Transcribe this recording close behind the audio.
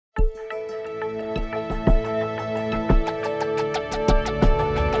Hi,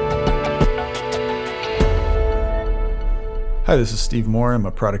 this is Steve Moore. I'm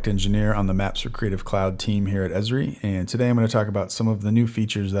a product engineer on the Maps for Creative Cloud team here at Esri, and today I'm going to talk about some of the new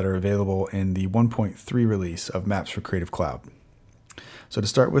features that are available in the 1.3 release of Maps for Creative Cloud. So to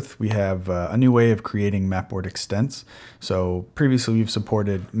start with, we have a new way of creating mapboard extents. So previously we've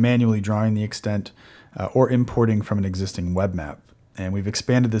supported manually drawing the extent or importing from an existing web map. And we've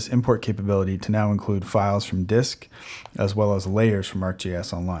expanded this import capability to now include files from disk as well as layers from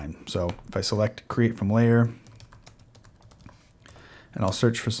ArcGIS Online. So if I select Create from Layer, and I'll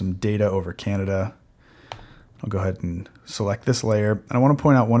search for some data over Canada. I'll go ahead and select this layer. And I want to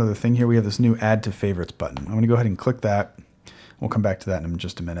point out one other thing here. We have this new Add to Favorites button. I'm going to go ahead and click that. We'll come back to that in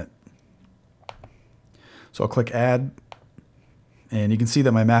just a minute. So I'll click Add, and you can see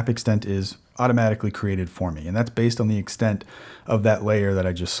that my map extent is automatically created for me. And that's based on the extent of that layer that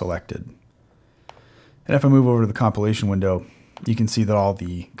I just selected. And if I move over to the compilation window, you can see that all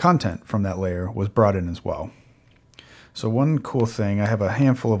the content from that layer was brought in as well. So one cool thing, I have a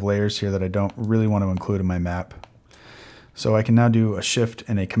handful of layers here that I don't really want to include in my map. So I can now do a Shift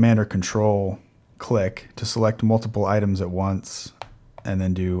and a Command or Control click to select multiple items at once and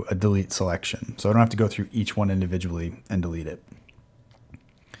then do a delete selection. So I don't have to go through each one individually and delete it.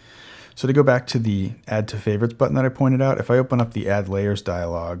 So to go back to the Add to Favorites button that I pointed out, if I open up the Add Layers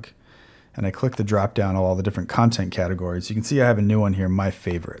dialog and I click the drop down of all the different content categories, you can see I have a new one here, My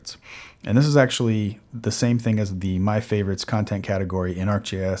Favorites. And this is actually the same thing as the My Favorites content category in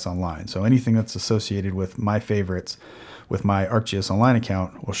ArcGIS Online. So anything that's associated with My Favorites with my ArcGIS Online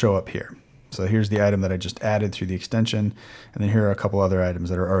account will show up here. So here's the item that I just added through the extension, and then here are a couple other items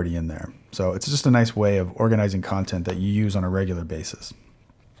that are already in there. So it's just a nice way of organizing content that you use on a regular basis.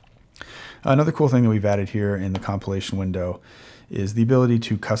 Another cool thing that we've added here in the compilation window is the ability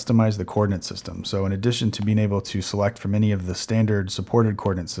to customize the coordinate system. So in addition to being able to select from any of the standard supported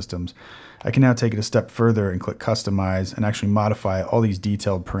coordinate systems, I can now take it a step further and click Customize and actually modify all these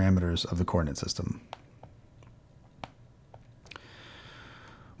detailed parameters of the coordinate system.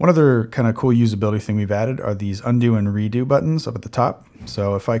 One other kind of cool usability thing we've added are these Undo and Redo buttons up at the top.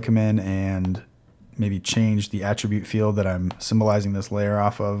 So if I come in and maybe change the attribute field that I'm symbolizing this layer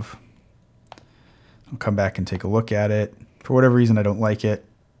off of, I'll come back and take a look at it. For whatever reason I don't like it,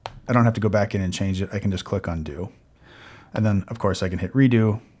 I don't have to go back in and change it. I can just click Undo. And then, of course, I can hit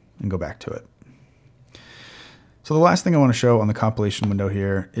Redo and go back to it. So the last thing I want to show on the compilation window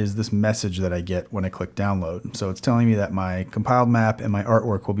here is this message that I get when I click Download. So it's telling me that my compiled map and my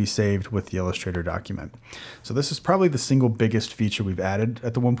artwork will be saved with the Illustrator document. So this is probably the single biggest feature we've added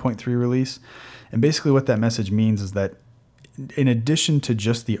at the 1.3 release. And basically what that message means is that in addition to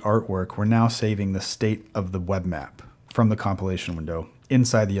just the artwork, we're now saving the state of the web map from the compilation window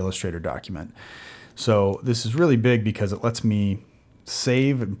inside the Illustrator document. So this is really big because it lets me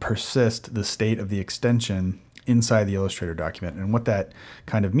save and persist the state of the extension inside the Illustrator document. And what that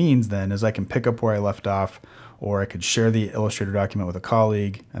kind of means then is I can pick up where I left off, or I could share the Illustrator document with a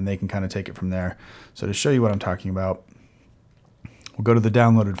colleague and they can kind of take it from there. So to show you what I'm talking about, we'll go to the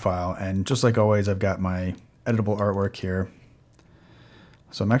downloaded file, and just like always, I've got my editable artwork here.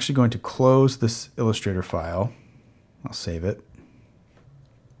 So I'm actually going to close this Illustrator file. I'll save it.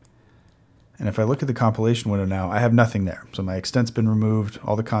 And if I look at the compilation window now, I have nothing there. So my extent's been removed,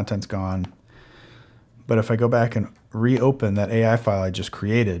 all the content's gone. But if I go back and reopen that AI file I just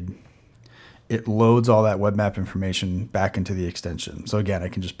created, it loads all that web map information back into the extension. So again, I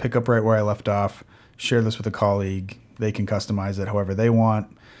can just pick up right where I left off, share this with a colleague. They can customize it however they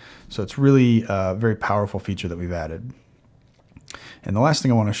want. So it's really a very powerful feature that we've added. And the last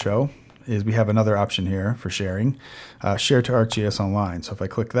thing I want to show is we have another option here for sharing, share to ArcGIS Online. So if I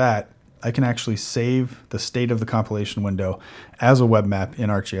click that, I can actually save the state of the compilation window as a web map in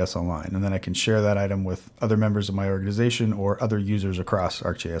ArcGIS Online. And then I can share that item with other members of my organization or other users across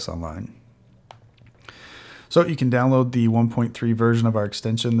ArcGIS Online. So you can download the 1.3 version of our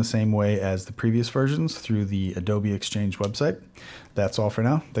extension the same way as the previous versions through the Adobe Exchange website. That's all for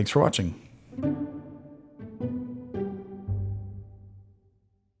now. Thanks for watching.